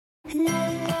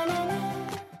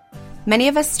Many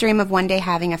of us dream of one day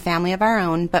having a family of our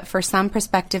own, but for some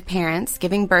prospective parents,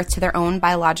 giving birth to their own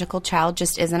biological child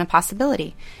just isn't a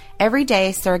possibility. Every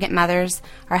day, surrogate mothers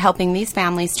are helping these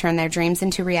families turn their dreams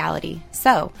into reality.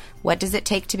 So, what does it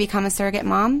take to become a surrogate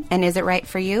mom, and is it right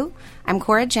for you? I'm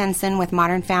Cora Jensen with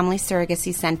Modern Family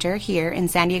Surrogacy Center here in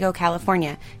San Diego,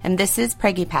 California, and this is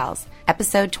Preggy Pals,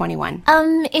 episode 21.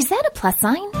 Is that a plus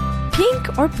sign?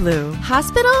 Pink or blue?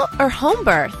 Hospital or home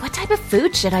birth? What type of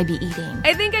food should I be eating?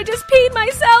 I think I just peed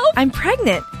myself. I'm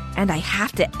pregnant, and I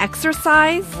have to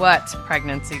exercise. What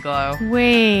pregnancy glow?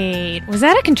 Wait, was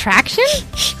that a contraction?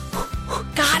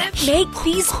 Gotta make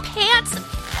these pants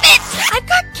fit. I've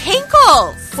got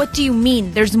kinkles. What do you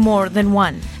mean there's more than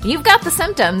one? You've got the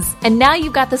symptoms, and now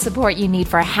you've got the support you need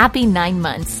for a happy 9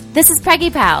 months. This is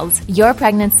Preggy Pals, your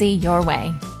pregnancy, your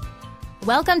way.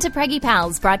 Welcome to Preggy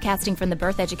Pals, broadcasting from the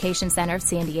Birth Education Center of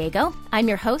San Diego. I'm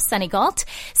your host, Sunny Galt.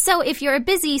 So if you're a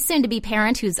busy, soon-to-be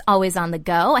parent who's always on the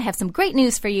go, I have some great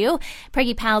news for you.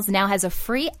 Preggy Pals now has a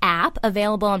free app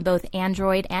available on both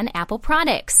Android and Apple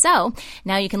products. So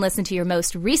now you can listen to your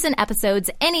most recent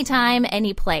episodes anytime,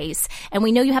 any place. And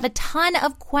we know you have a ton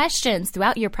of questions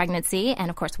throughout your pregnancy, and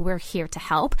of course, we're here to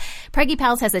help. Preggy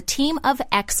Pals has a team of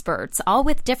experts, all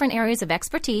with different areas of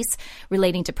expertise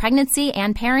relating to pregnancy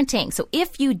and parenting. So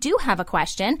if you do have a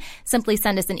question, simply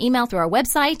send us an email through our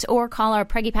website or call our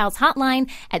Preggy Pals hotline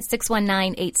at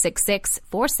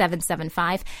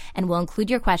 619-866-4775, and we'll include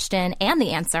your question and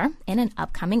the answer in an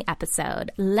upcoming episode.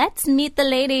 Let's meet the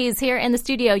ladies here in the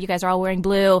studio. You guys are all wearing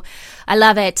blue. I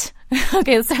love it.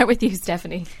 Okay, let's start with you,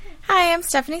 Stephanie. Hi, I'm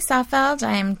Stephanie Saufeld.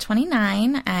 I'm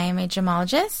 29. I'm a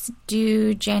gemologist,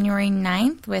 due January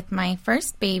 9th with my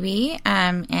first baby,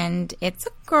 and it's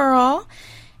a girl.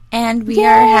 And we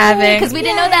are having... Because we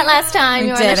didn't know that last time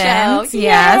you were on the show.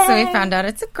 Yeah, so we found out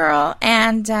it's a girl,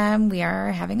 and we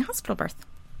are having a hospital birth.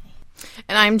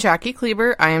 And I'm Jackie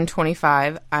Kleber. I am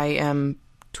 25. I am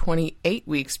 28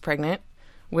 weeks pregnant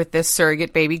with this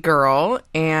surrogate baby girl,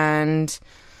 and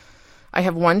I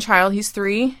have one child. He's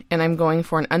 3, and I'm going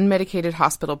for an unmedicated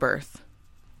hospital birth.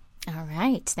 All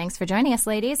right. Thanks for joining us,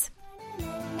 ladies.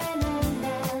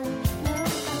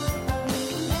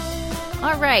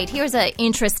 All right, here's an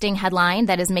interesting headline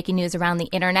that is making news around the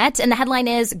internet. And the headline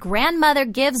is, Grandmother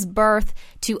Gives Birth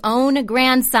to Own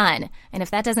Grandson. And if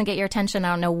that doesn't get your attention,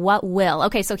 I don't know what will.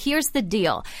 Okay, so here's the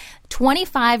deal.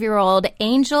 25-year-old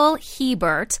Angel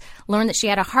Hebert learned that she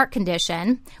had a heart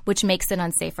condition, which makes it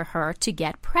unsafe for her to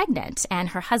get pregnant. And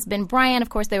her husband, Brian, of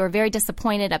course, they were very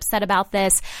disappointed, upset about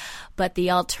this. But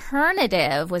the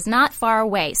alternative was not far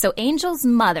away. So Angel's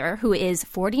mother, who is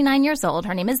 49 years old,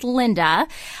 her name is Linda,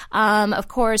 of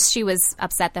course, she was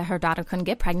upset that her daughter couldn't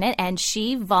get pregnant, and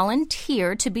she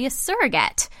volunteered to be a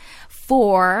surrogate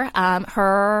for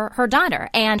her daughter.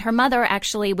 And her mother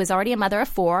actually was already a mother of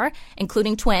 4,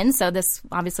 including twins. So this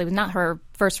obviously was not her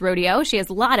first rodeo. She has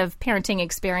a lot of parenting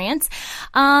experience.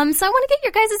 So I want to get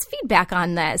your guys' feedback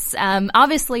on this.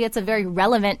 Obviously, it's a very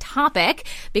relevant topic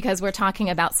because we're talking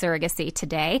about surrogacy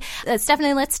today.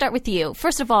 Stephanie, let's start with you.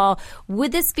 First of all,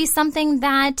 would this be something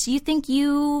that you think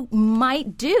you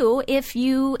might do if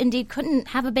you indeed couldn't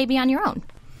have a baby on your own?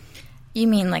 You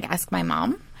mean like ask my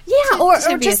mom? Yeah, or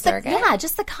just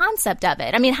just the concept of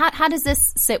it. I mean, how does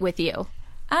this sit with you?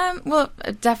 Well,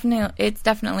 it's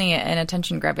definitely an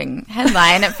attention-grabbing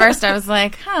headline. At first, I was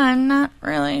like, I'm not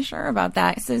really sure about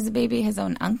that. So is the baby his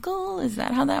own uncle? Is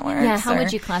that how that works? Yeah, how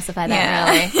would you classify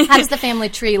that, really? How does the family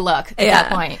tree look at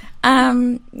that point?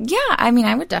 Yeah, I mean,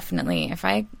 I would definitely, if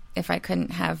I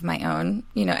couldn't have my own,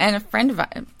 and a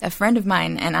friend of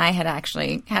mine and I had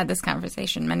actually had this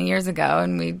conversation many years ago,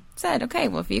 and we said, okay,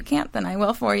 well, if you can't, then I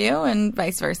will for you, and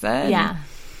vice versa. Yeah. And,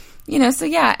 so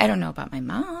yeah, I don't know about my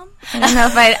mom.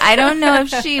 I don't know if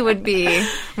she would be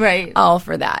right all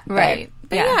for that. Right.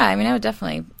 But yeah, I mean, I would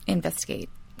definitely investigate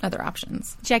other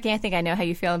options. Jackie, I think I know how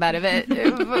you feel about it.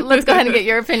 Let's go ahead and get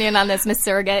your opinion on this, Miss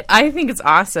Surrogate. I think it's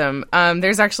awesome.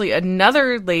 There's actually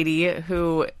another lady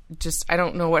who I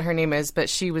don't know what her name is, but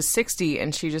she was 60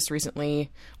 and she just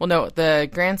recently, the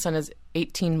grandson is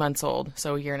 18 months old,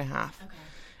 so a year and a half. Okay.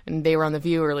 And they were on The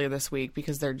View earlier this week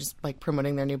because they're just like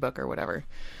promoting their new book or whatever.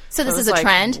 So this is a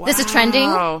trend? Wow. This is trending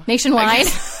nationwide?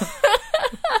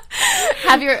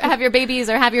 Have your babies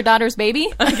or have your daughter's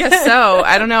baby? I guess so.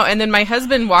 I don't know. And then my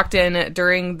husband walked in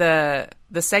during the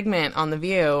segment on The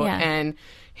View, and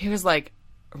he was like,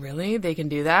 really? They can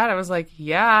do that? I was like,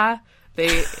 yeah.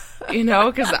 They,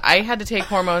 because I had to take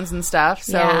hormones and stuff.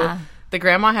 So the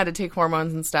grandma had to take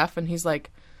hormones and stuff. And he's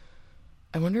like,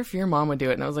 I wonder if your mom would do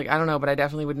it. And I was like, I don't know, but I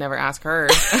definitely would never ask her.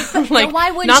 Like,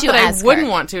 why wouldn't not you that ask I wouldn't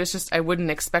her? Want to. It's just I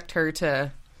wouldn't expect her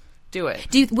to do it.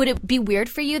 Would it be weird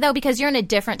for you though, because you're in a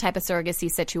different type of surrogacy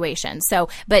situation? So,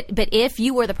 but if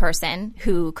you were the person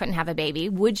who couldn't have a baby,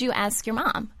 would you ask your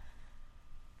mom?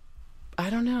 I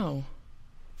don't know.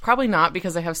 Probably not,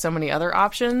 because I have so many other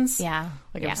options. Yeah.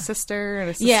 Like I have a sister and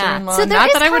a Yeah. sister-in-law. So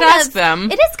Not that I would ask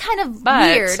them. It is kind of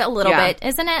weird a little yeah. bit,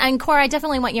 isn't it? And Cora, I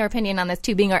definitely want your opinion on this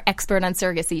too, being our expert on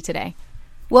surrogacy today.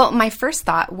 Well, my first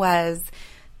thought was,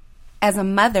 as a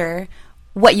mother,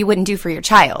 what you wouldn't do for your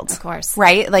child. Of course.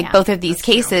 Right? Like Yeah, both of these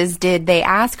cases, did they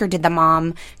ask or did the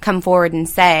mom come forward and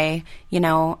say, you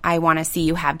know, I want to see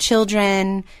you have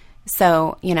children?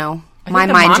 So, you know, my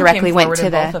mind directly went to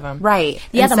both of them. right.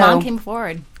 Yeah, And the so, mom came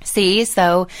forward. See,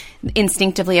 so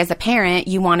instinctively as a parent,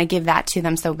 you want to give that to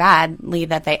them so badly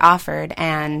that they offered,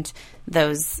 and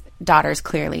those daughters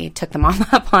clearly took the mom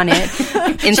up on it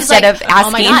instead of asking.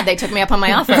 Oh my God, they took me up on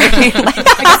my offer. I guess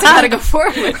I got to go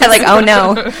forward with They're like, oh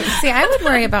no. See, I would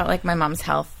worry about like my mom's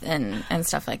health and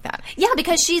stuff like that. Yeah,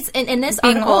 because she's in this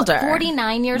Being article older.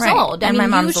 49 years Right. old. And I my mean,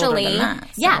 mom's older usually, than that,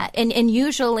 so. yeah, and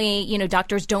usually, you know,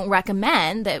 doctors don't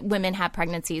recommend that women have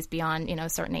pregnancies beyond, you know, a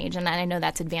certain age, and I know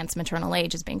that's advanced maternal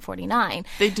age as being 49.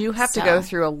 They do have to go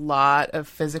through a lot of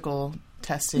physical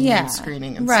testing Yeah. and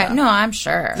screening and Right. stuff. No, I'm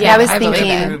sure. Yeah, I was believe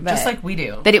thinking it, Just but- like we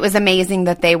do. that it was amazing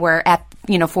that they were at,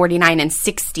 you know, 49 and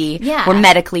 60 Yeah. were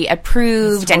medically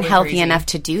approved It's and totally healthy crazy. enough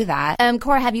to do that.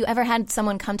 Cora, have you ever had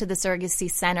someone come to the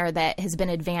surrogacy center that has been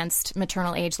advanced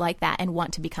maternal age like that and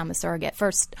want to become a surrogate?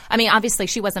 First, I mean, obviously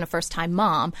she wasn't a first-time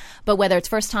mom, but whether it's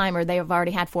first time or they've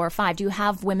already had 4 or 5, do you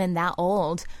have women that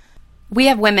old? We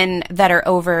have women that are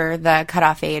over the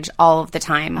cutoff age all of the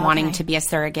time wanting to be a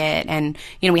surrogate. And,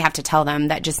 you know, we have to tell them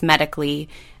that just medically,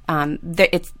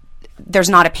 there's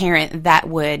not a parent that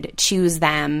would choose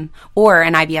them or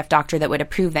an IVF doctor that would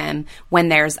approve them when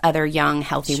there's other young,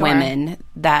 healthy women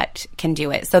that can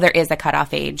do it. So there is a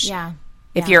cutoff age. Yeah.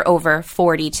 If you're over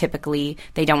 40, typically,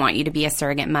 they don't want you to be a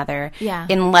surrogate mother. Yeah.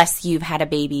 Unless you've had a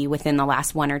baby within the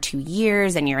last 1 or 2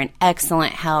 years and you're in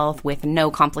excellent health with no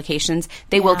complications,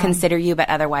 they will consider you, but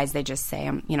otherwise they just say,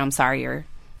 I'm sorry, you're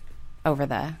over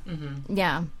the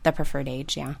preferred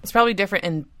age, yeah. It's probably different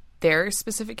in their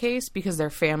specific case because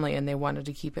they're family and they wanted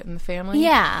to keep it in the family.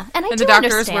 Yeah, and the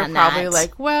doctors were probably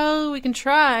like, well, we can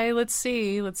try. Let's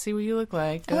see what you look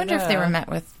like. I wonder if they were met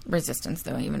with resistance,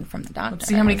 though, even from the doctor. Let's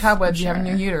see how many cobwebs you have in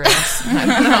your uterus. I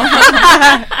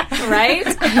don't know. Right?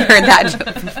 I heard that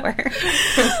joke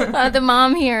before. The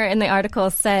mom here in the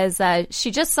article says she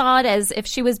just saw it as if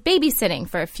she was babysitting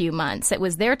for a few months. It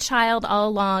was their child all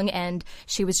along, and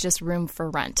she was just room for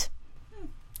rent.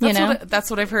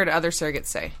 That's what I've heard other surrogates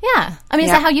say. Yeah. I mean,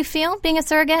 is that how you feel, being a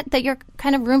surrogate, that you're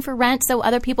kind of room for rent so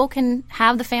other people can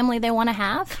have the family they want to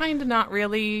have? Kind of not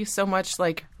really so much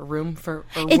like room for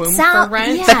rent.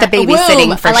 Yeah. But the babysitting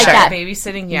womb. for I like sure. that.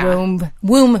 Babysitting, yeah.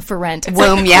 Womb for rent.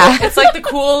 Womb, yeah. It's like the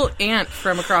cool aunt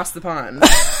from across the pond.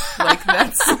 Like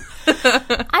that's...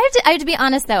 I have to be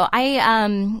honest, though.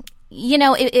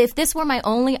 If this were my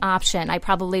only option, I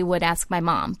probably would ask my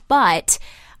mom. But...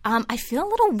 I feel a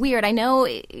little weird. I know,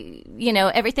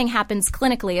 everything happens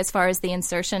clinically as far as the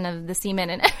insertion of the semen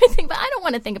and everything, but I don't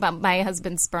want to think about my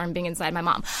husband's sperm being inside my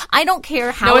mom. I don't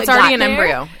care how it's already an there.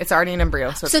 embryo. It's already an embryo.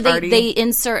 So they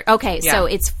insert, okay, Yeah. so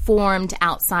it's formed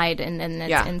outside and then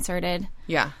it's inserted.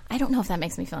 Yeah. I don't know if that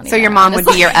makes me feel any So your better, mom would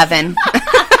honestly. be your oven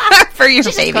for your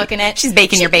She's baby. just cooking it. She's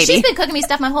baking your baby. She's been cooking me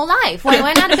stuff my whole life. Why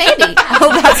not a baby?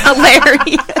 Oh, that's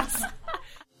hilarious.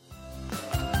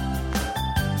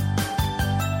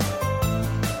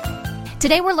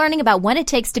 Today we're learning about what it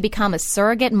takes to become a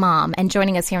surrogate mom, and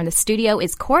joining us here in the studio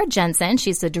is Cora Jensen.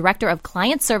 She's the Director of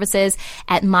Client Services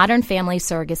at Modern Family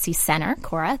Surrogacy Center.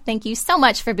 Cora, thank you so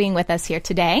much for being with us here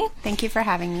today. Thank you for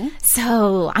having me.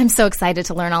 So I'm so excited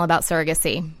to learn all about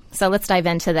surrogacy. So let's dive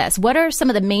into this. What are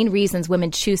some of the main reasons women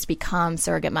choose to become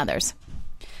surrogate mothers?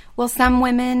 Well, some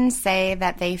women say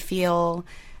that they feel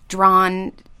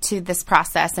drawn to this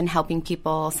process and helping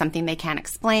people something they can't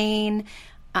explain.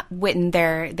 When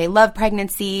they love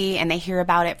pregnancy and they hear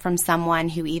about it from someone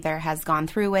who either has gone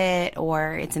through it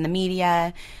or it's in the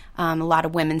media. A lot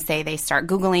of women say they start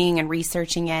Googling and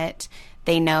researching it.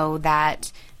 They know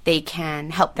that they can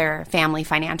help their family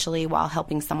financially while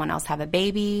helping someone else have a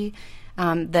baby.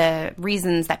 The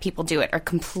reasons that people do it are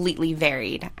completely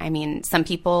varied. I mean, some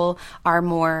people are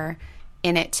more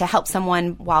in it to help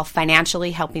someone while financially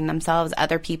helping themselves.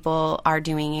 Other people are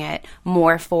doing it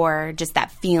more for just that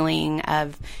feeling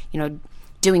of,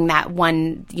 doing that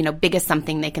one, biggest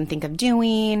something they can think of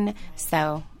doing.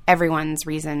 So everyone's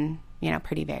reason,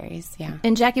 pretty varies. Yeah.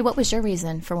 And Jackie, what was your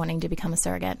reason for wanting to become a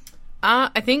surrogate?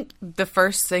 I think the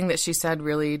first thing that she said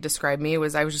really described me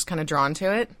was I was just kind of drawn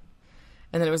to it.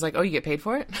 And then it was like, oh, you get paid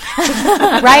for it?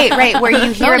 Right. Where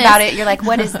you hear about it, you're like,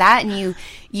 what is that? And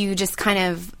you just kind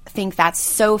of think that's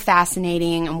so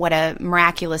fascinating and what a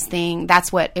miraculous thing.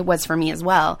 That's what it was for me as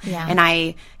well. Yeah. And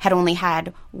I had only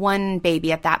had one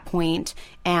baby at that point,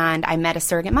 and I met a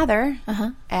surrogate mother,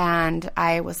 and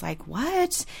I was like,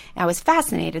 what? And I was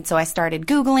fascinated. So I started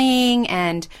Googling,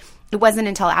 and it wasn't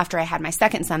until after I had my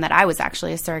second son that I was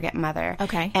actually a surrogate mother.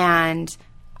 Okay. And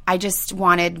I just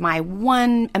wanted my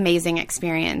one amazing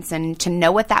experience and to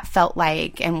know what that felt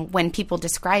like. And when people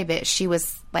describe it, she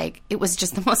was like, it was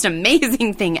just the most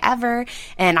amazing thing ever.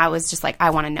 And I was just like,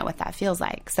 I want to know what that feels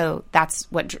like. So that's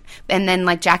what, and then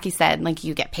like Jackie said, like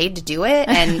you get paid to do it.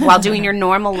 And while doing your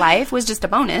normal life was just a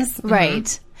bonus.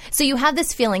 Right. So you have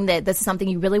this feeling that this is something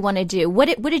you really want to do. What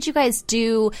did you guys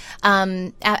do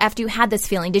after you had this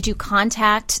feeling? Did you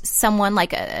contact someone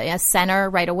like a center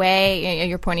right away?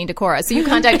 You're pointing to Cora. So you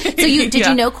did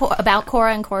you know about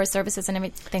Cora and Cora services and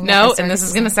everything? No, and this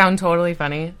is going to sound totally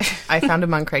funny. I found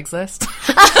him on Craigslist.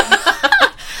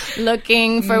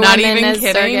 Looking for Not women even as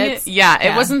kidding. surrogates? Yeah,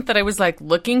 it wasn't that I was like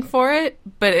looking for it,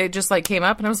 but it just like came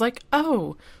up and I was like,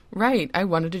 oh, right, I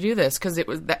wanted to do this because it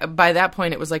was by that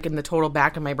point it was like in the total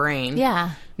back of my brain.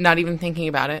 Yeah. Not even thinking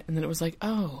about it. And then it was like,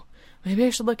 oh, maybe I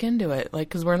should look into it. Like,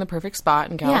 because we're in the perfect spot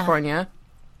in California.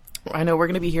 Yeah. I know we're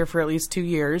going to be here for at least 2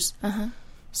 years.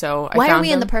 So why are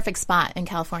we in the perfect spot in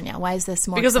California? Why is this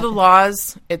more because of the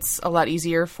laws? It's a lot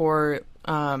easier for,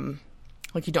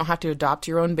 like you don't have to adopt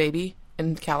your own baby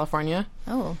in California.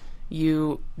 Oh.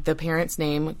 The parent's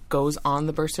name goes on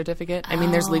the birth certificate. I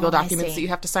mean, there's legal documents that you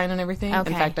have to sign and everything.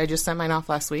 Okay. In fact, I just sent mine off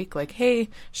last week. Like, hey,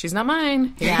 she's not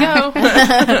mine. Here Yeah.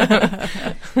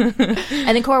 you go.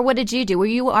 And then, Cora, what did you do? Were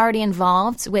you already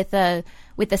involved with the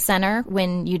center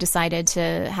when you decided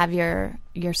to have your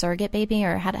surrogate baby,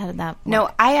 or how did that work? No,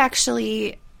 I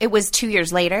actually, it was 2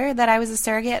 years later that I was a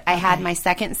surrogate. I had my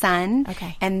second son.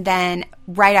 Okay. And then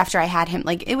right after I had him,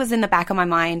 like it was in the back of my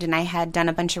mind, and I had done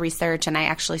a bunch of research, and I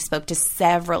actually spoke to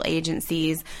several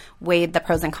agencies, weighed the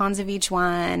pros and cons of each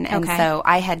one. And so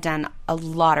I had done a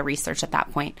lot of research at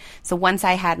that point. So once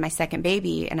I had my second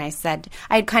baby, and I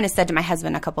had kind of said to my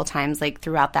husband a couple times, like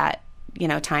throughout that,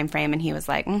 time frame, and he was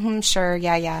like, sure,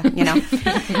 yeah,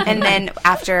 And then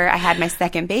after I had my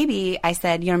second baby, I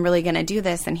said, I'm really going to do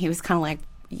this. And he was kind of like,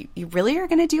 you really are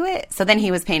going to do it? So then he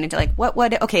was paying attention,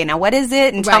 like, okay, now what is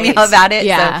it? And tell me all about it.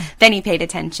 Yeah. So then he paid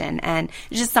attention. And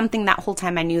it's just something that whole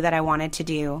time I knew that I wanted to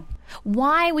do.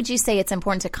 Why would you say it's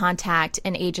important to contact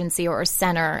an agency or a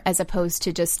center as opposed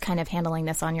to just kind of handling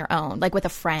this on your own, like with a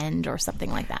friend or something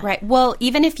like that? Right. Well,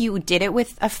 even if you did it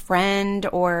with a friend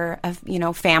or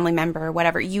a family member or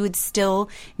whatever, you would still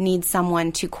need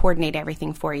someone to coordinate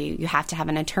everything for you. You have to have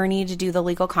an attorney to do the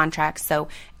legal contracts, so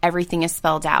everything is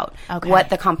spelled out. Okay. What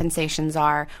the compensations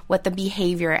are, what the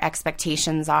behavior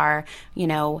expectations are,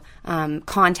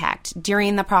 contact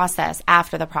during the process,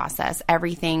 after the process,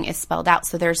 everything is spelled out.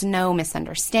 So there's no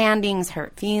misunderstandings,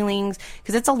 hurt feelings,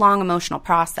 because it's a long emotional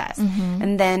process.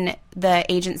 And then the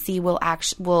agency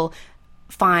will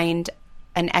find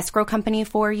an escrow company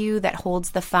for you that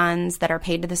holds the funds that are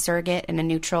paid to the surrogate in a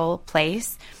neutral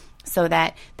place, so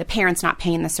that the parent's not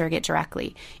paying the surrogate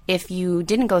directly. If you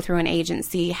didn't go through an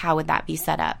agency, how would that be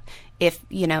set up? If,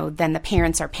 then the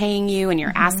parents are paying you and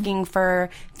you're asking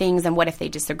for things, and what if they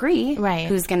disagree? Right.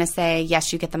 Who's going to say,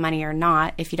 yes, you get the money or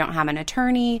not? If you don't have an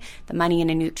attorney, the money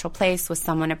in a neutral place with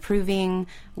someone approving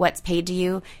what's paid to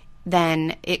you,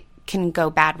 then it can go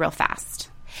bad real fast.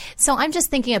 So I'm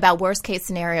just thinking about worst case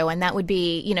scenario, and that would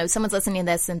be, someone's listening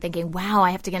to this and thinking, wow,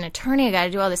 I have to get an attorney, I got to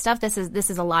do all this stuff. This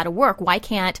is a lot of work. Why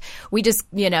can't we just,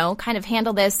 kind of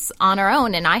handle this on our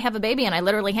own? And I have a baby and I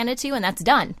literally hand it to you and that's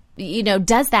done.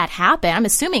 Does that happen? I'm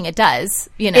assuming it does,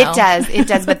 It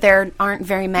does, but there aren't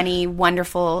very many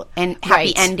wonderful and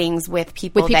happy endings with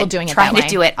people that doing try it that to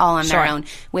do it all on Sure. their own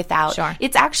without. Sure.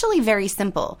 It's actually very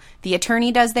simple. The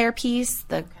attorney does their piece,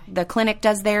 the clinic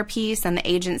does their piece, and the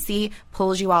agency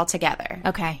pulls you all together.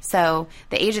 Okay. So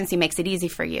the agency makes it easy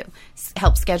for you.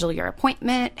 Help schedule your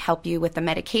appointment, help you with the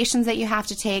medications that you have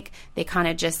to take. They kind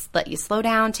of just let you slow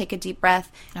down, take a deep breath,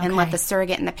 and let the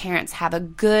surrogate and the parents have a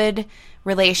good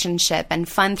relationship and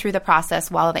fun through the process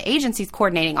while the agency's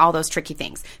coordinating all those tricky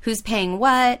things. Who's paying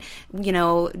what,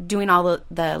 doing all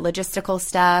the logistical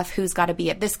stuff, who's got to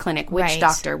be at this clinic, which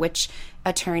doctor, which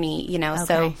attorney,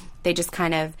 so they just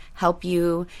kind of help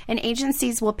you. And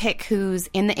agencies will pick who's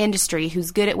in the industry,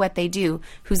 who's good at what they do,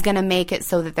 who's going to make it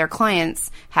so that their clients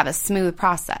have a smooth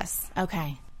process.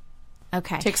 Okay.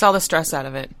 Takes all the stress out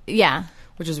of it. Yeah.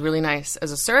 which is really nice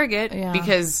as a surrogate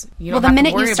because you well, don't the have to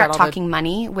minute worry you start about talking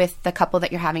money with the couple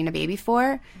that you're having a baby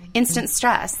for, instant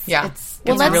stress. Yeah. Well, It's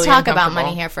let's really talk about uncomfortable.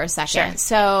 money here for a second. Sure.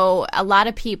 So a lot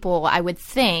of people, I would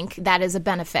think, that is a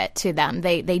benefit to them.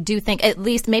 They do think, at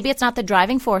least, maybe it's not the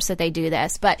driving force that they do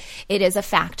this, but it is a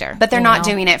factor. But they're you not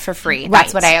know? doing it for free. Right.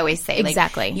 That's what I always say.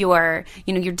 Exactly. Like,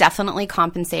 you're definitely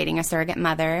compensating a surrogate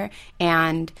mother.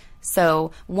 And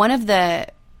so one of the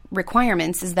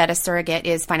requirements is that a surrogate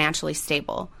is financially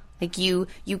stable. Like you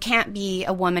can't be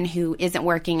a woman who isn't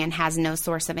working and has no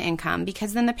source of income,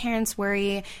 because then the parents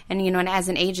worry. And, and as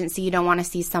an agency, you don't want to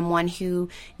see someone who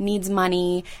needs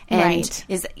money and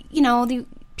is,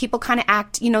 people kind of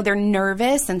act, they're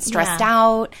nervous and stressed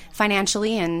out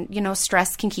financially, and,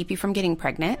 stress can keep you from getting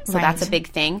pregnant. So that's a big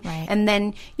thing. Right. And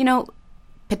then,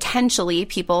 potentially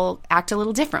people act a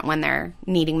little different when they're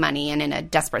needing money and in a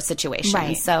desperate situation.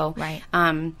 Right. So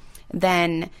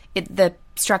then the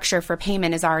structure for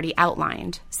payment is already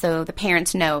outlined. So the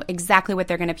parents know exactly what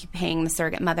they're going to be paying the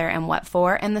surrogate mother and what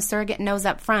for, and the surrogate knows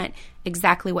up front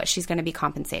exactly what she's going to be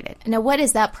compensated. Now, what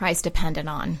is that price dependent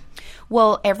on?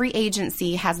 Well, every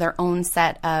agency has their own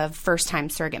set of first-time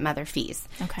surrogate mother fees.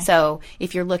 Okay. So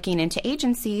if you're looking into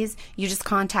agencies, you just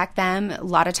contact them. A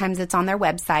lot of times it's on their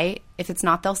website. If it's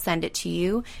not, they'll send it to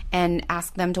you and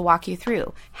ask them to walk you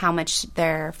through how much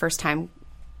their first-time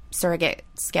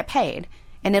surrogates get paid.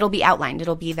 And it'll be outlined.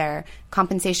 It'll be their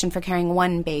compensation for carrying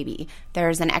one baby.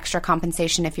 There's an extra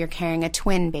compensation if you're carrying a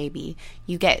twin baby.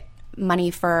 You get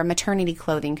money for maternity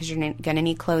clothing because you're going to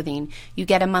need clothing. You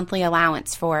get a monthly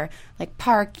allowance for like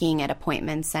parking at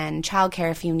appointments and childcare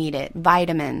if you need it,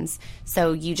 vitamins.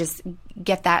 So you just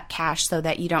get that cash so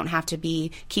that you don't have to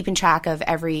be keeping track of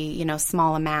every,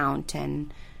 small amount.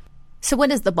 And so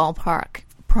what is the ballpark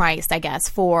price, I guess,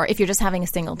 for if you're just having a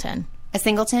singleton? A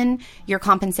singleton, your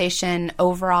compensation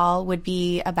overall would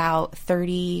be about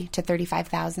 $30,000 to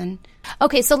 $35,000.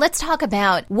 Okay, so let's talk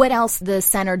about what else the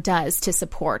center does to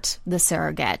support the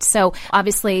surrogate. So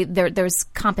obviously there's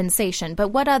compensation, but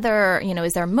what other,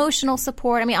 is there emotional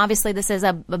support? I mean, obviously this is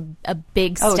a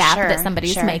big step that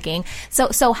somebody's making.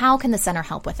 So how can the center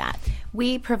help with that?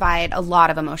 We provide a lot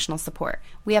of emotional support.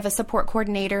 We have a support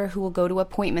coordinator who will go to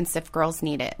appointments if girls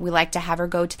need it. We like to have her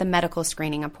go to the medical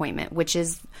screening appointment, which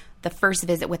is the first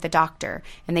visit with the doctor,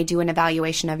 and they do an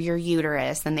evaluation of your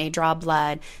uterus and they draw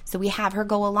blood. So we have her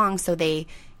go along so they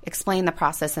explain the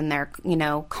process and they're,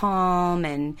 calm,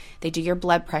 and they do your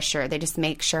blood pressure. They just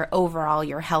make sure overall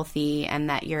you're healthy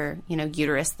and that your,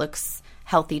 uterus looks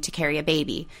healthy to carry a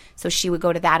baby. So she would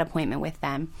go to that appointment with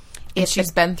them. And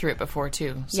she's been through it before,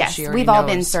 too. So yes, she already we've all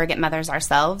knows. been surrogate mothers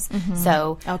ourselves.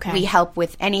 So we help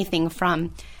with anything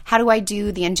from how do I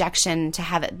do the injection to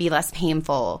have it be less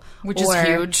painful? Which is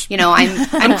huge.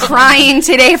 I'm crying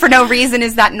today for no reason.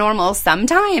 Is that normal?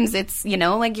 Sometimes it's,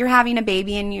 like you're having a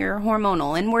baby and you're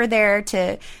hormonal, and we're there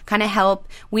to kind of help.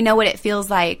 We know what it feels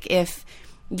like if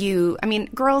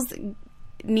girls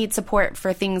need support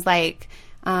for things like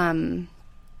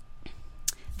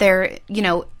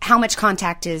how much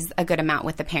contact is a good amount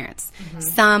with the parents.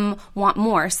 Some want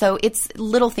more. So it's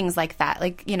little things like that.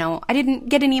 Like, I didn't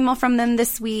get an email from them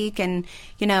this week, and,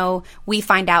 we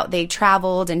find out they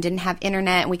traveled and didn't have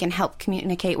internet, and we can help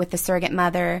communicate with the surrogate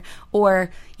mother. Or,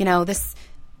 this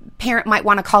parent might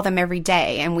want to call them every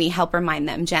day, and we help remind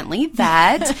them gently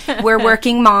that we're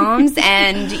working moms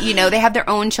and, they have their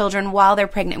own children while they're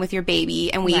pregnant with your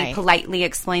baby, and we politely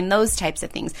explain those types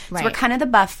of things. So we're kind of the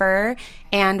buffer,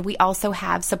 and we also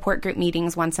have support group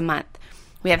meetings once a month.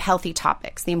 We have healthy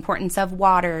topics, the importance of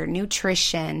water,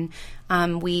 nutrition.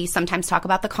 We sometimes talk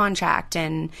about the contract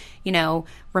and,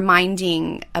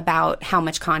 reminding about how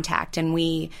much contact. And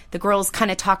the girls kind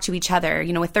of talk to each other,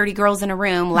 with 30 girls in a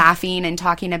room laughing and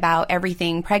talking about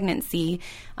everything pregnancy.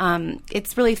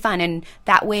 It's really fun. And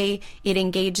that way it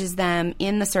engages them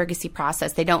in the surrogacy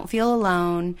process. They don't feel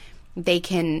alone. They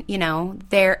can,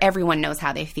 everyone knows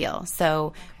how they feel.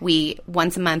 So we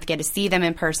once a month get to see them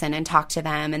in person and talk to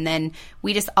them. And then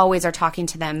we just always are talking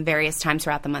to them various times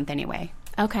throughout the month anyway.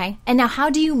 Okay. And now how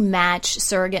do you match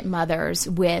surrogate mothers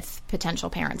with potential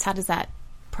parents? How does that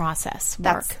process work?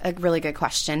 That's a really good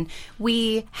question.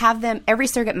 We have them, every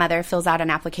surrogate mother fills out an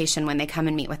application when they come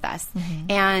and meet with us.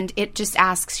 And it just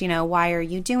asks, why are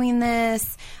you doing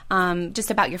this?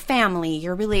 Just about your family,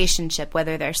 your relationship,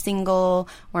 whether they're single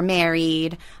or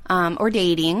married or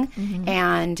dating.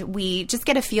 And we just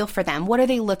get a feel for them. What are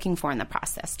they looking for in the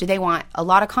process? Do they want a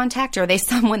lot of contact, or are they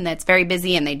someone that's very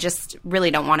busy and they just really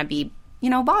don't want to be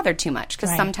bothered too much?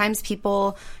 Because sometimes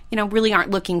people, really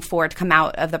aren't looking for to come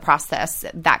out of the process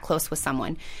that close with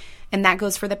someone. And that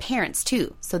goes for the parents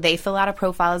too. So they fill out a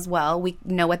profile as well. We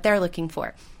know what they're looking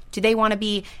for. Do they want to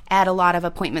be at a lot of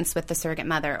appointments with the surrogate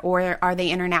mother, or are they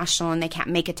international and they can't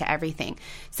make it to everything?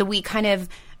 So we kind of,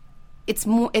 it's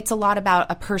a lot about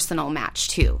a personal match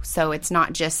too. So it's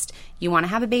not just you want to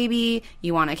have a baby,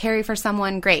 you want to carry for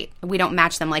someone, great. We don't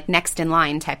match them like next in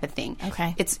line type of thing.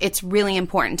 Okay. It's really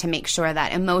important to make sure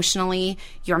that emotionally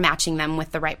you're matching them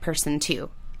with the right person too.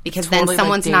 Because totally then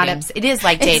someone's like not dating. upset. It is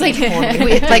like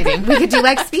dating. Like, we could do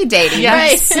like speed dating.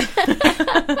 Yes.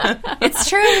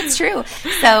 It's true.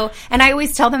 So, and I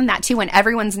always tell them that too when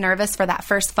everyone's nervous for that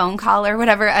first phone call or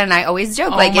whatever. And I always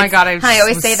joke, Oh my God, I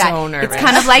always was say that so nervous. it's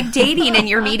kind of like dating and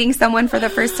you're meeting someone for the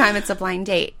first time. It's a blind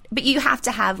date, but you have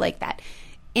to have like that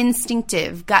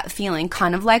instinctive gut feeling,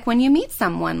 kind of like when you meet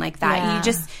someone like that.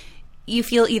 Yeah. You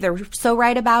feel either so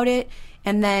right about it.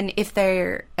 And then if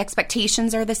their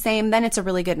expectations are the same, then it's a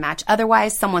really good match.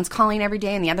 Otherwise, someone's calling every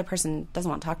day and the other person doesn't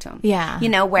want to talk to them. Yeah.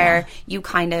 Where you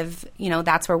kind of,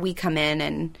 that's where we come in,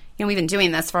 and, we've been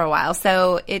doing this for a while.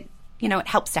 So it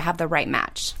helps to have the right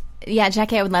match. Yeah,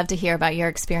 Jackie, I would love to hear about your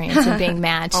experience of being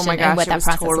matched Oh my and gosh, what it that was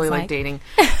process totally was like like. dating.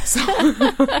 So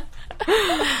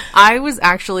I was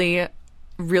actually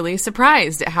really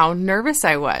surprised at how nervous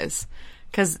I was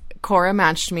because Cora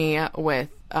matched me with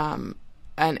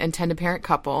an intended parent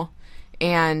couple,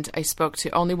 and I spoke to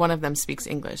only one of them speaks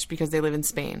English because they live in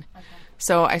Spain. Okay.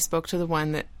 So I spoke to the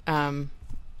one that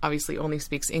obviously only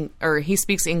speaks he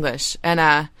speaks English, and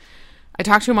I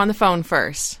talked to him on the phone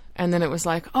first, and then it was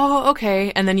like, oh,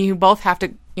 okay, and then you both have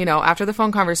to, after the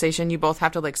phone conversation, you both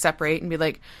have to like separate and be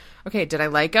like, okay, did I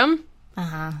like him?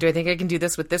 Do I think I can do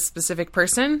this with this specific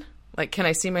person? Like, can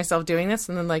I see myself doing this?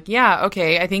 And then like, yeah,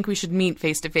 okay, I think we should meet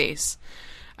face to face.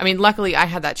 I mean, luckily I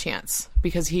had that chance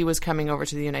because he was coming over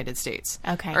to the United States.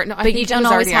 Okay. Or, no, I but think you he don't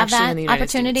was always already have actually that in the United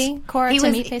opportunity, States. Cora,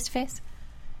 to meet face-to-face?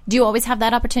 Do you always have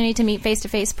that opportunity to meet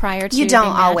face-to-face prior to You don't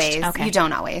being matched? always. Okay. You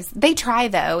don't always. They try,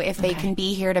 though, if they can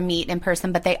be here to meet in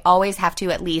person, but they always have to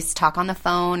at least talk on the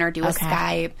phone or do a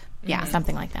Skype. Yeah.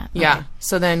 Something like that. Yeah. Okay.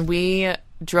 So then we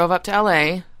drove up to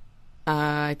LA.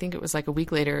 I think it was like a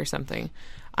week later or something.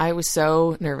 I was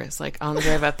so nervous, like on the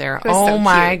drive up there. was Oh so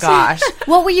my cute. gosh.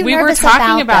 What were you We were nervous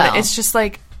talking about though? it. It's just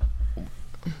like,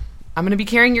 I'm going to be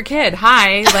carrying your kid.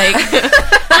 Hi. Like,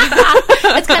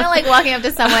 It's kind of like walking up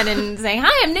to someone and saying,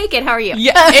 hi, I'm naked. How are you?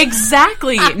 yeah,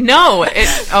 exactly. No.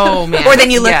 Oh man. Or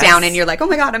then you look Yes. down and you're like, oh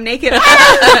my God, I'm naked.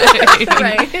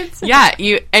 Right. Yeah,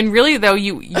 and really though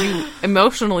you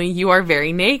emotionally you are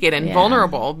very naked and Yeah.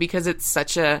 vulnerable because it's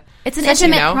such an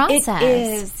intimate process. It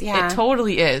is, yeah. It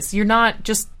totally is. You're not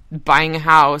just buying a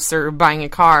house or buying a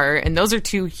car, and those are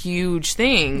two huge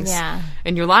things Yeah.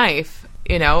 in your life,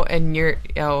 and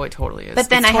it totally is. But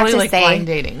then It's I have totally to like say blind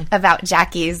dating. about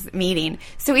Jackie's meeting.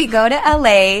 So we go to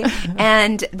LA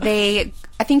and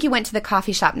I think you went to the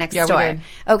coffee shop next Yeah, we door. did.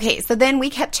 Okay, so then we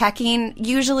kept checking.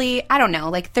 Usually, I don't know,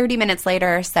 like 30 minutes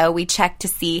later or so, we checked to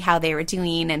see how they were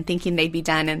doing and thinking they'd be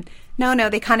done. And no,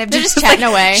 they kind of just chatting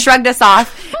away. shrugged us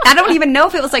off. I don't even know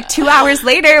if it was like 2 hours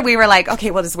later. We were like, okay,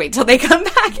 we'll just wait till they come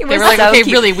back. It They was were like, so okay,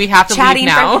 cute. really, we have to leave Chatting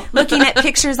now. looking at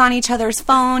pictures on each other's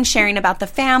phone, sharing about the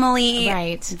family.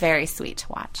 Right. Very sweet to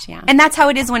watch, yeah. And that's how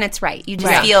it is when it's right. You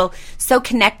just Right. feel so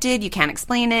connected. You can't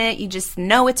explain it. You just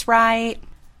know it's right.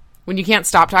 When you can't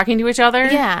stop talking to each other,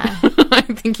 Yeah. I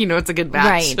think it's a good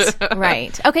match.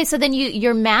 Right. Okay, so then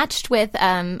you're matched with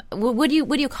what do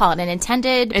you call it? An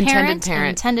intended parent? An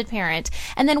intended parent.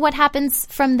 And then what happens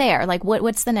from there? Like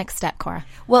what's the next step, Cora?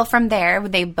 Well, from there,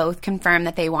 they both confirm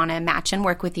that they want to match and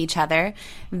work with each other.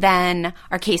 Then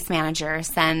our case manager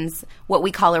sends what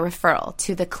we call a referral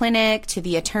to the clinic, to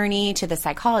the attorney, to the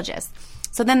psychologist.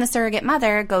 So then the surrogate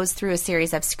mother goes through a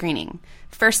series of screening.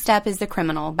 First step is the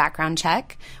criminal background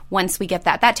check. Once we get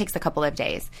that takes a couple of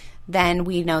days. Then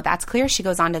we know that's clear. She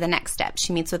goes on to the next step.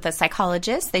 She meets with the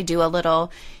psychologist. They do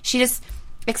she just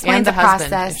explains And the the husband,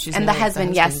 process. if she's And the married, the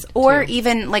husband, yes. husband, Or too.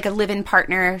 even like a live-in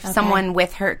partner, someone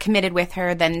with her, committed with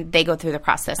her, then they go through the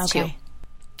process too. Okay.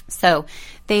 So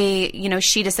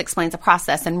she just explains the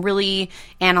process and really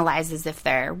analyzes if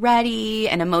they're ready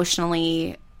and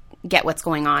emotionally get what's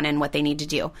going on and what they need to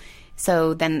do.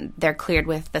 So then they're cleared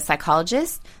with the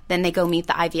psychologist. Then they go meet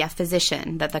the IVF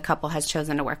physician that the couple has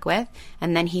chosen to work with.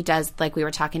 And then he does, like we were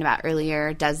talking about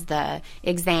earlier, does the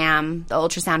exam, the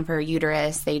ultrasound for her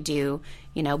uterus. They do,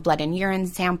 blood and urine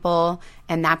sample.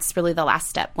 And that's really the last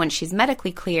step. Once she's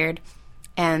medically cleared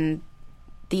and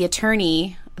the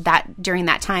attorney that during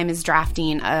that time is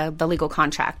drafting the legal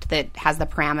contract that has the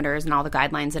parameters and all the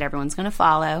guidelines that everyone's going to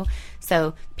follow.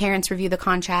 So parents review the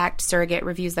contract, surrogate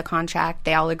reviews the contract,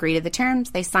 they all agree to the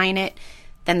terms, they sign it.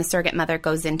 Then the surrogate mother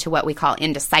goes into what we call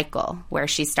into cycle, where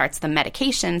she starts the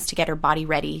medications to get her body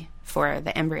ready for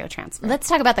the embryo transfer. Let's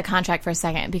talk about the contract for a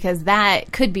second, because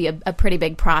that could be a pretty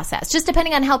big process, just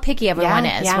depending on how picky everyone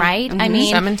is, right? Mm-hmm. I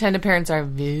mean, some intended parents are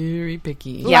very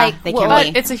picky. Yeah, they can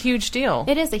But be. it's a huge deal.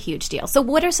 It is a huge deal. So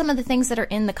what are some of the things that are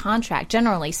in the contract,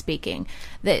 generally speaking?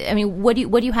 What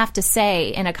do you have to say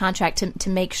in a contract to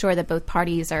make sure that both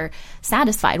parties are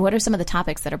satisfied? What are some of the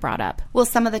topics that are brought up? Well,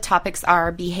 some of the topics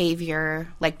are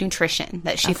behavior, like nutrition,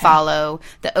 that she follow,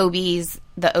 the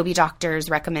OB doctor's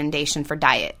recommendation for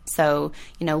diet. So,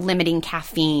 limiting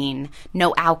caffeine,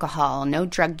 no alcohol, no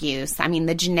drug use. I mean,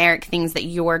 the generic things that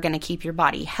you're going to keep your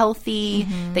body healthy,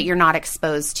 that you're not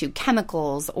exposed to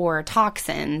chemicals or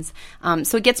toxins.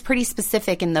 So it gets pretty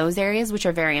specific in those areas, which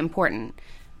are very important.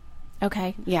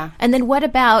 Okay. Yeah. And then what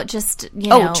about just,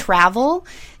 travel.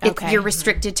 Okay. You're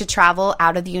restricted to travel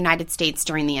out of the United States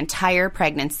during the entire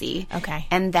pregnancy. Okay.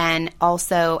 And then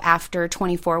also after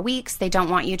 24 weeks, they don't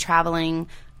want you traveling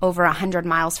over 100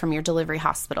 miles from your delivery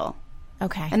hospital.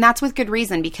 Okay. And that's with good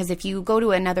reason, because if you go to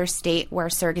another state where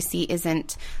surrogacy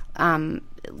isn't,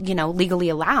 legally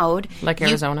allowed. Like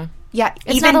Arizona? Yeah.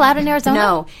 It's not allowed in Arizona?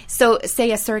 No. So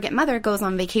say a surrogate mother goes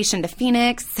on vacation to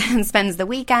Phoenix and spends the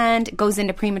weekend, goes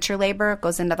into premature labor,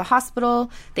 goes into the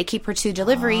hospital, they keep her to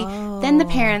delivery, then the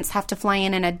parents have to fly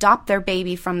in and adopt their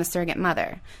baby from the surrogate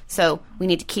mother. So we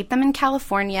need to keep them in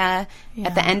California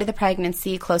at the end of the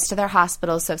pregnancy, close to their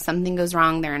hospital, so if something goes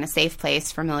wrong, they're in a safe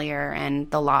place, familiar, and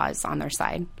the law is on their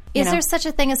side. Is there such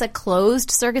a thing as a closed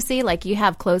surrogacy? Like you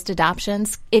have closed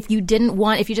adoptions? If you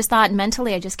just thought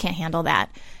mentally, I just can't handle that.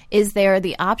 Is there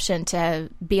the option to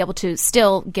be able to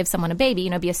still give someone a baby,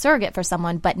 be a surrogate for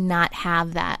someone, but not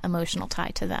have that emotional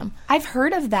tie to them? I've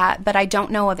heard of that, but I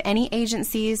don't know of any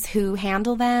agencies who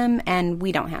handle them, and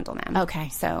we don't handle them. Okay.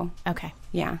 So, okay.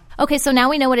 Yeah. Okay, so now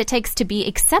we know what it takes to be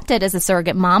accepted as a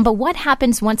surrogate mom, but what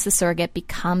happens once the surrogate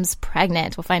becomes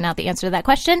pregnant? We'll find out the answer to that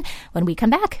question when we come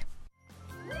back.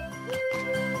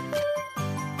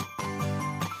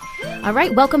 All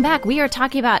right, welcome back. We are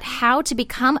talking about how to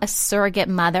become a surrogate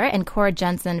mother, and Cora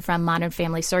Jensen from Modern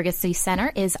Family Surrogacy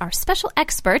Center is our special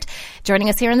expert joining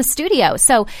us here in the studio.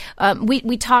 So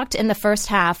we talked in the first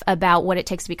half about what it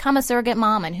takes to become a surrogate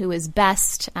mom and who is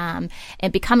best, and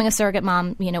becoming a surrogate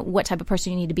mom, what type of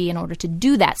person you need to be in order to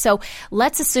do that. So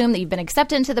let's assume that you've been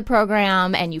accepted into the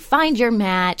program and you find your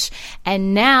match,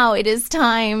 and now it is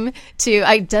time to,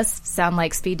 I just sound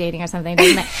like speed dating or something,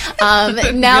 doesn't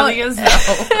it? Now, really is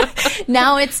though.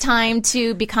 Now it's time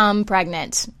to become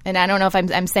pregnant. And I don't know if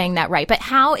I'm saying that right, but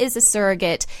how is a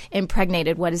surrogate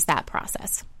impregnated? What is that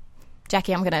process?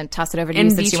 Jackie, I'm going to toss it over to you.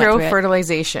 In since you went vitro through it.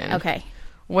 fertilization. Okay.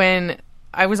 When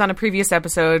I was on a previous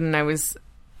episode and I was,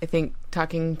 I think,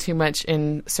 talking too much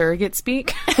in surrogate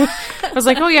speak, I was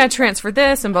like, oh yeah, transfer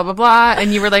this and blah, blah, blah.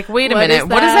 And you were like, wait a minute,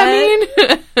 what does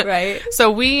that mean? Right. So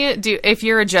we do, if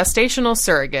you're a gestational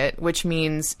surrogate, which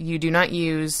means you do not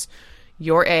use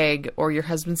your egg or your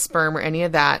husband's sperm or any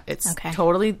of that, it's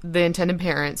totally the intended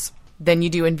parents, then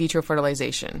you do in vitro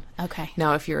fertilization. Okay.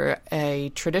 Now, if you're a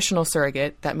traditional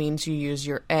surrogate, that means you use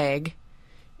your egg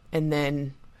and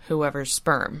then whoever's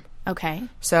sperm. Okay.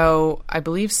 So I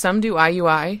believe some do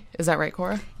IUI. Is that right,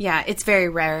 Cora? Yeah, it's very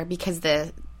rare because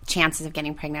the chances of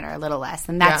getting pregnant are a little less.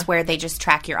 And that's where they just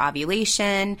track your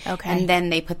ovulation. Okay. And then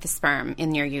they put the sperm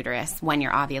in your uterus when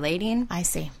you're ovulating. I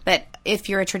see. But if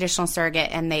you're a traditional surrogate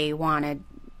and they want to,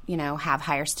 have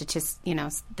higher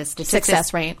the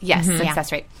Success rate. Yes,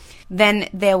 success rate. Then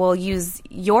they will use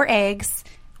your eggs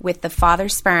with the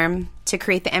father's sperm to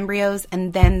create the embryos,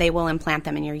 and then they will implant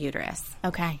them in your uterus.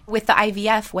 Okay. With the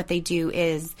IVF, what they do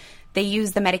is they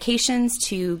use the medications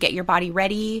to get your body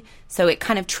ready, so it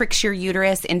kind of tricks your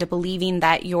uterus into believing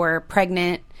that you're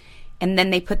pregnant, and then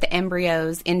they put the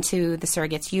embryos into the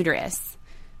surrogate's uterus.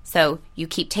 So you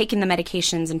keep taking the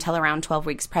medications until around 12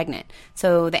 weeks pregnant.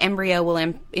 So the embryo will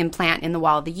implant in the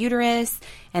wall of the uterus,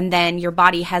 and then your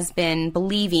body has been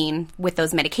believing with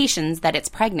those medications that it's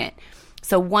pregnant.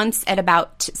 So once at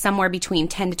about somewhere between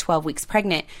 10 to 12 weeks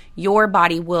pregnant, your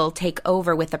body will take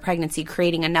over with the pregnancy,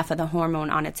 creating enough of the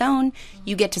hormone on its own.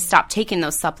 You get to stop taking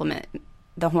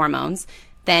the hormones.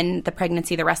 Then the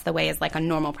pregnancy the rest of the way is like a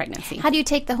normal pregnancy. How do you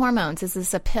take the hormones? Is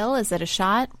this a pill? Is it a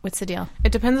shot? What's the deal?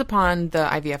 It depends upon the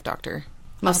IVF doctor.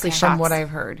 Mostly shots. From what I've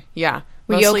heard. Yeah.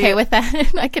 Were you okay with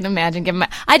that? I can imagine. I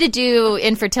had to do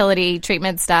infertility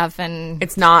treatment stuff, and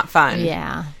it's not fun.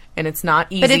 Yeah. And it's not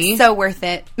easy. But it's so worth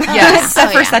it. Yes.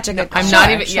 For such a good I'm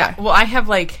not even, well, I have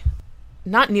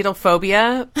not needle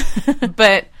phobia,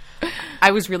 but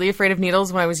I was really afraid of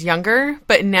needles when I was younger.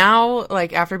 But now,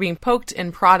 after being poked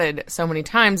and prodded so many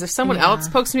times, if someone else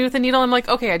pokes me with a needle, I'm like,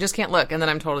 okay, I just can't look. And then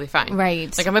I'm totally fine.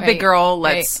 Right. I'm a big girl.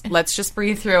 Let's just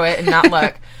breathe through it and not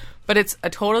look. But it's a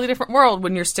totally different world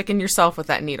when you're sticking yourself with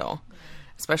that needle.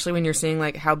 Especially when you're seeing,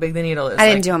 like, how big the needle is. I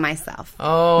didn't do it myself.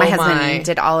 Oh, my husband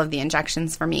did all of the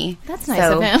injections for me. That's nice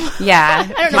of him. Yeah. I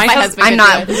don't know if my husband I'm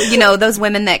not, do it. you know, those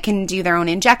women that can do their own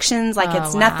injections, like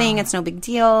it's nothing, it's no big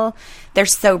deal. They're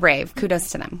so brave.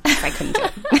 Kudos to them. I couldn't do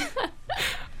it.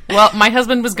 Well, my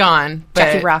husband was gone. But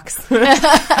Jackie rocks.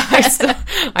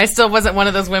 I still wasn't one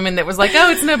of those women that was like,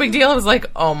 oh, it's no big deal. I was like,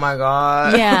 oh my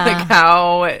God. Yeah. Like,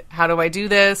 how do I do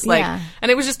this? Like, Yeah. and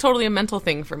it was just totally a mental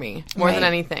thing for me more than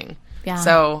anything. Yeah.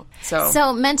 So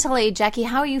mentally, Jackie,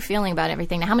 how are you feeling about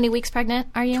everything? Now, how many weeks pregnant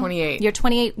are you? 28. You're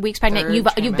 28 weeks pregnant. Third You've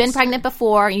been trimester. pregnant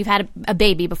before. You've had a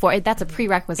baby before. That's a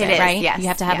prerequisite, It is, right? yes, You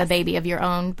have to have yes. a baby of your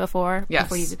own before you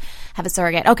have a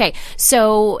surrogate. Okay,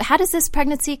 so how does this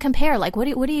pregnancy compare? Like, what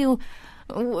is going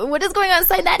on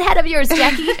inside that head of yours,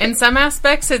 Jackie? in some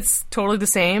aspects, it's totally the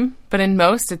same, but in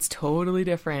most, it's totally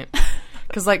different.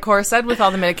 Because like Cora said, with all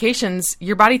the medications,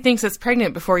 your body thinks it's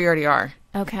pregnant before you already are.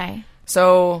 Okay.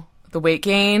 So the weight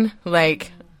gain,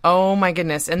 like, oh my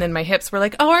goodness. And then my hips were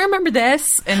like, oh, I remember this.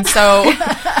 And so,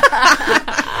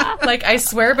 like, I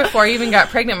swear before I even got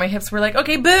pregnant, my hips were like,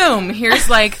 okay, boom, here's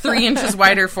like 3 inches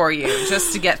wider for you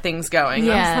just to get things going.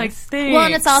 Yes. I was like, thanks. Well,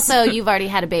 and it's also, you've already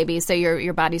had a baby, so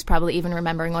your body's probably even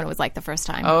remembering what it was like the first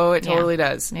time. Oh, it totally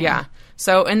does. Yeah.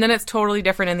 So, and then it's totally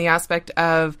different in the aspect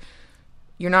of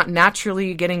you're not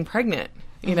naturally getting pregnant,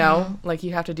 you know? Like,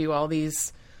 you have to do all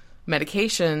these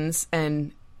medications,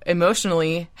 and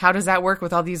emotionally, how does that work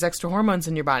with all these extra hormones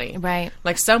in your body? Right.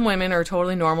 Like, some women are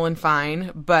totally normal and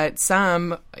fine, but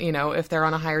some, you know, if they're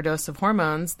on a higher dose of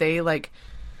hormones, they, like,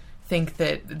 think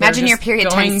that they're Imagine your just period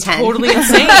going times 10. totally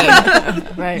insane.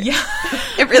 Right. Yeah.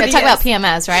 It really Talk is. about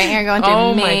PMS, right? You're going through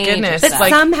Oh, my major goodness. But stuff. Like-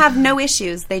 some have no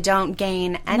issues. They don't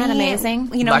gain any. that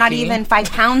amazing? You know, not Lucky. even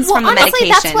 5 pounds well, from the honestly,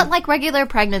 medication. that's what like regular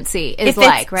pregnancy is if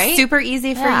like, it's right? super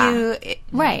easy for Yeah. you,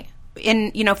 Right.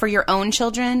 in you know, for your own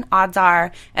children, odds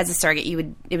are, as a surrogate,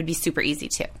 it would be super easy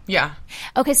too. Yeah.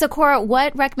 Okay, so Cora,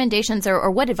 what recommendations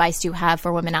or what advice do you have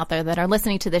for women out there that are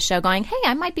listening to this show going, hey,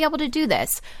 I might be able to do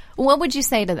this? What would you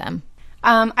say to them?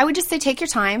 I would just say take your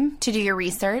time to do your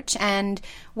research, and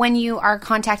when you are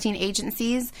contacting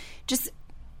agencies, just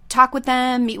talk with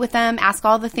them, meet with them, ask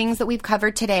all the things that we've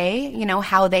covered today, you know,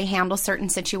 how they handle certain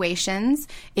situations.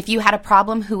 If you had a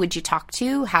problem, who would you talk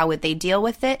to? How would they deal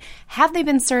with it? Have they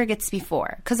been surrogates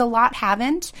before? Because a lot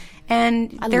haven't.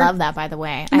 And I love that, by the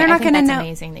way. they're I not think going to that's know.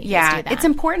 amazing that you yeah, guys do that. it's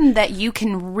important that you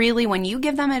can really, when you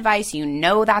give them advice, you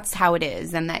know that's how it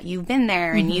is, and that you've been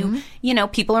there, and you know,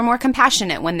 people are more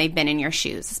compassionate when they've been in your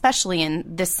shoes, especially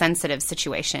in this sensitive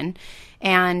situation.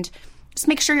 And just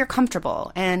make sure you're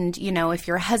comfortable. And, you know, if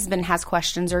your husband has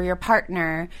questions or your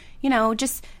partner, you know,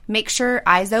 just make sure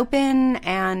eyes open,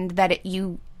 and that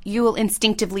you will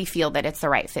instinctively feel that it's the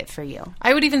right fit for you.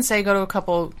 I would even say go to a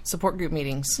couple support group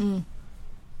meetings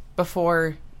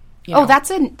before. You know. Oh, that's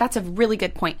a really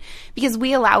good point, because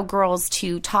we allow girls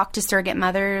to talk to surrogate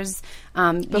mothers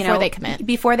Before they commit.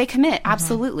 Before they commit,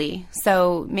 absolutely.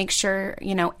 So make sure,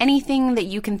 you know, anything that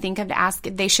you can think of to ask,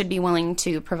 they should be willing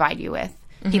to provide you with.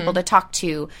 People to talk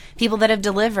to, people that have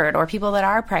delivered, or people that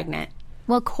are pregnant.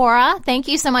 Well, Cora, thank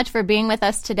you so much for being with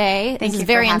us today. Thank This you is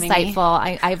very for having me.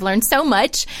 insightful. I've learned so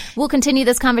much. We'll continue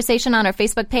this conversation on our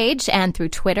Facebook page and through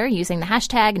Twitter using the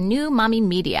hashtag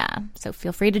 #NewMommyMedia. So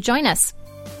feel free to join us.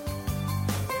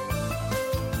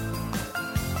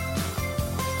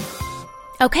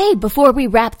 Okay, before we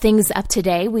wrap things up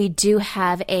today, we do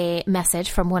have a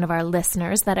message from one of our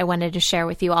listeners that I wanted to share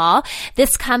with you all.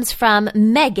 This comes from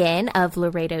Megan of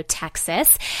Laredo,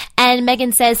 Texas. And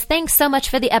Megan says, thanks so much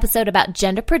for the episode about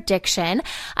gender prediction.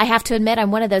 I have to admit, I'm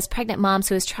one of those pregnant moms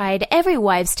who has tried every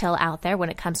wives' tale out there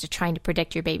when it comes to trying to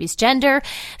predict your baby's gender.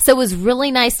 So it was really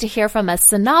nice to hear from a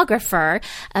sonographer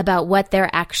about what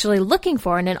they're actually looking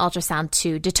for in an ultrasound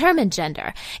to determine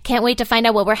gender. Can't wait to find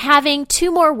out what we're having. 2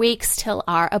 more weeks till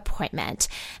our appointment.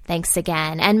 Thanks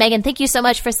again. And Megan, thank you so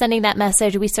much for sending that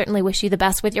message. We certainly wish you the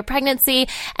best with your pregnancy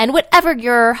and whatever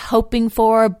you're hoping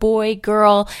for, boy,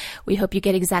 girl, we hope you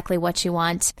get exactly what you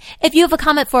want. If you have a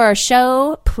comment for our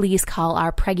show, please call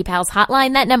our Preggy Pals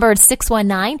hotline. That number is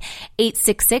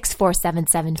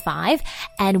 619-866-4775,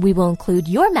 and we will include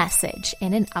your message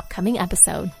in an upcoming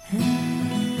episode.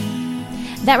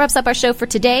 That wraps up our show for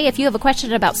today. If you have a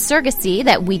question about surrogacy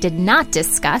that we did not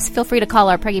discuss, feel free to call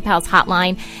our Preggy Pals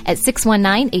hotline at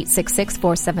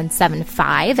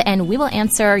 619-866-4775, and we will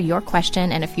answer your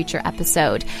question in a future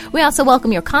episode. We also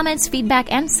welcome your comments,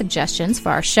 feedback, and suggestions for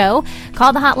our show.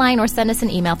 Call the hotline or send us an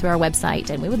email through our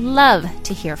website, and we would love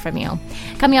to hear from you.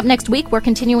 Coming up next week, we're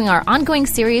continuing our ongoing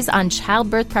series on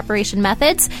childbirth preparation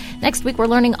methods. Next week, we're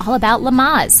learning all about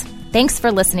Lamaze. Thanks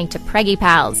for listening to Preggy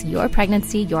Pals, your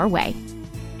pregnancy your way.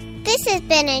 This has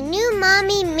been a New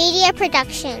Mommy Media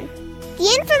production.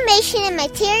 The information and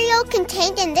material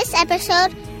contained in this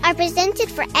episode are presented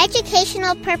for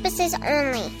educational purposes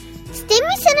only.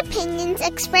 Statements and opinions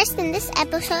expressed in this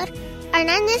episode are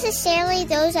not necessarily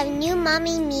those of New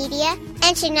Mommy Media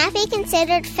and should not be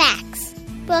considered facts.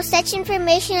 While such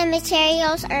information and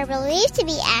materials are believed to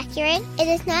be accurate, it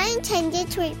is not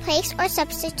intended to replace or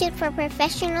substitute for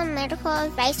professional medical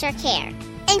advice or care,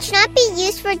 and should not be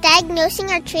used for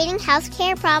diagnosing or treating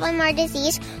healthcare problem or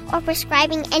disease or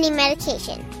prescribing any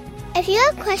medication. If you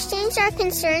have questions or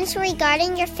concerns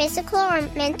regarding your physical or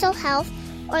mental health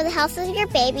or the health of your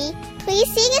baby, please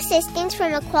seek assistance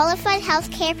from a qualified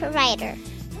healthcare provider.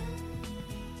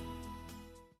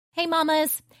 Hey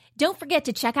mamas, don't forget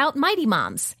to check out Mighty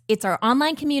Moms. It's our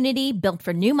online community built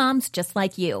for new moms just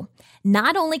like you.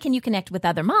 Not only can you connect with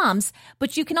other moms,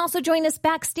 but you can also join us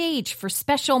backstage for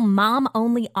special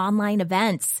mom-only online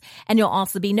events. And you'll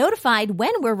also be notified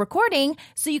when we're recording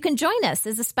so you can join us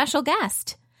as a special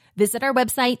guest. Visit our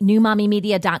website,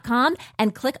 newmommymedia.com,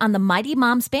 and click on the Mighty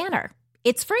Moms banner.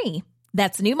 It's free.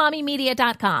 That's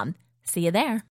newmommymedia.com. See you there.